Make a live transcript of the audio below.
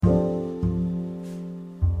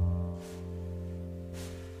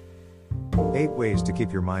8 ways to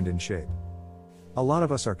keep your mind in shape. A lot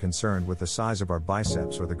of us are concerned with the size of our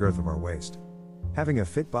biceps or the girth of our waist. Having a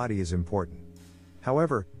fit body is important.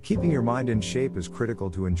 However, keeping your mind in shape is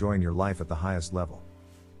critical to enjoying your life at the highest level.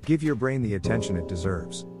 Give your brain the attention it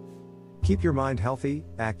deserves. Keep your mind healthy,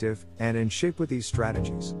 active, and in shape with these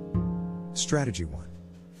strategies. Strategy 1.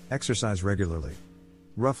 Exercise regularly.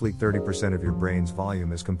 Roughly 30% of your brain's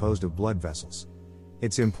volume is composed of blood vessels.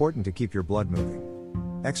 It's important to keep your blood moving.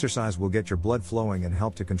 Exercise will get your blood flowing and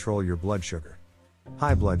help to control your blood sugar.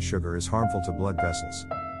 High blood sugar is harmful to blood vessels.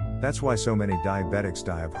 That's why so many diabetics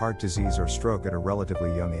die of heart disease or stroke at a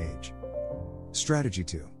relatively young age. Strategy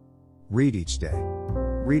 2. Read each day.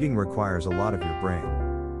 Reading requires a lot of your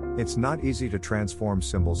brain. It's not easy to transform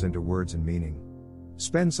symbols into words and meaning.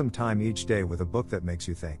 Spend some time each day with a book that makes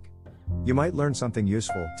you think. You might learn something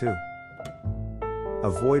useful, too.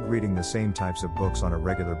 Avoid reading the same types of books on a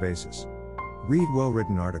regular basis. Read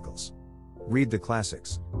well-written articles. Read the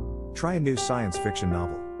classics. Try a new science fiction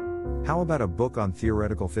novel. How about a book on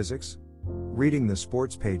theoretical physics? Reading the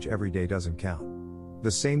sports page every day doesn't count.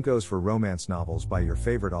 The same goes for romance novels by your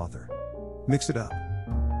favorite author. Mix it up.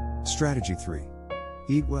 Strategy 3.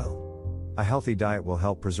 Eat well. A healthy diet will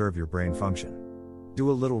help preserve your brain function.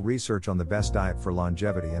 Do a little research on the best diet for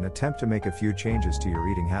longevity and attempt to make a few changes to your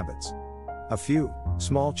eating habits. A few,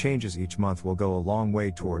 small changes each month will go a long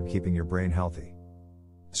way toward keeping your brain healthy.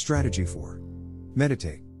 Strategy 4.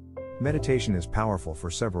 Meditate. Meditation is powerful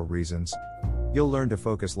for several reasons. You'll learn to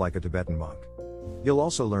focus like a Tibetan monk. You'll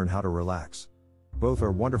also learn how to relax. Both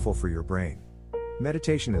are wonderful for your brain.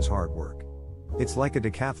 Meditation is hard work. It's like a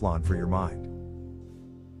decathlon for your mind.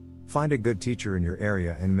 Find a good teacher in your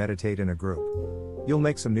area and meditate in a group. You'll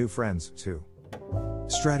make some new friends, too.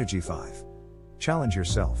 Strategy 5. Challenge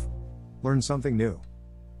yourself. Learn something new.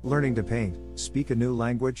 Learning to paint, speak a new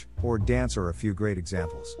language, or dance are a few great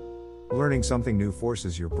examples. Learning something new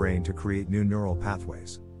forces your brain to create new neural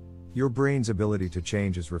pathways. Your brain's ability to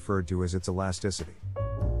change is referred to as its elasticity.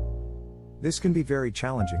 This can be very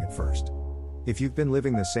challenging at first. If you've been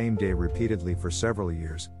living the same day repeatedly for several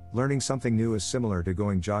years, learning something new is similar to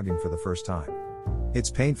going jogging for the first time.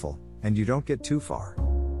 It's painful, and you don't get too far.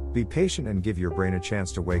 Be patient and give your brain a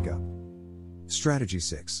chance to wake up. Strategy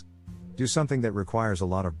 6. Do something that requires a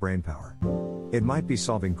lot of brain power. It might be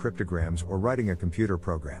solving cryptograms or writing a computer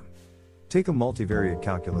program. Take a multivariate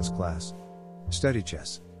calculus class. Study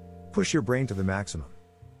chess. Push your brain to the maximum.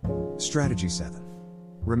 Strategy 7.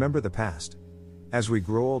 Remember the past. As we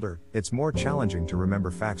grow older, it's more challenging to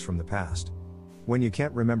remember facts from the past. When you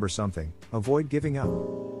can't remember something, avoid giving up.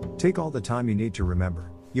 Take all the time you need to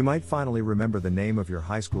remember. You might finally remember the name of your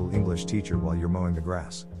high school English teacher while you're mowing the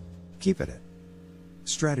grass. Keep at it.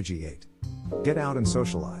 Strategy 8. Get out and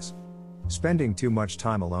socialize. Spending too much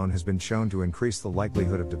time alone has been shown to increase the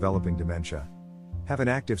likelihood of developing dementia. Have an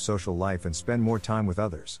active social life and spend more time with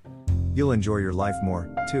others. You'll enjoy your life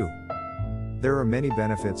more, too. There are many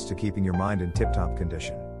benefits to keeping your mind in tip-top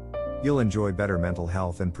condition. You'll enjoy better mental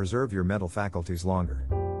health and preserve your mental faculties longer.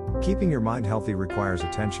 Keeping your mind healthy requires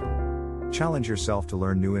attention. Challenge yourself to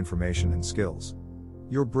learn new information and skills.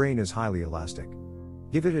 Your brain is highly elastic.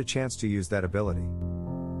 Give it a chance to use that ability.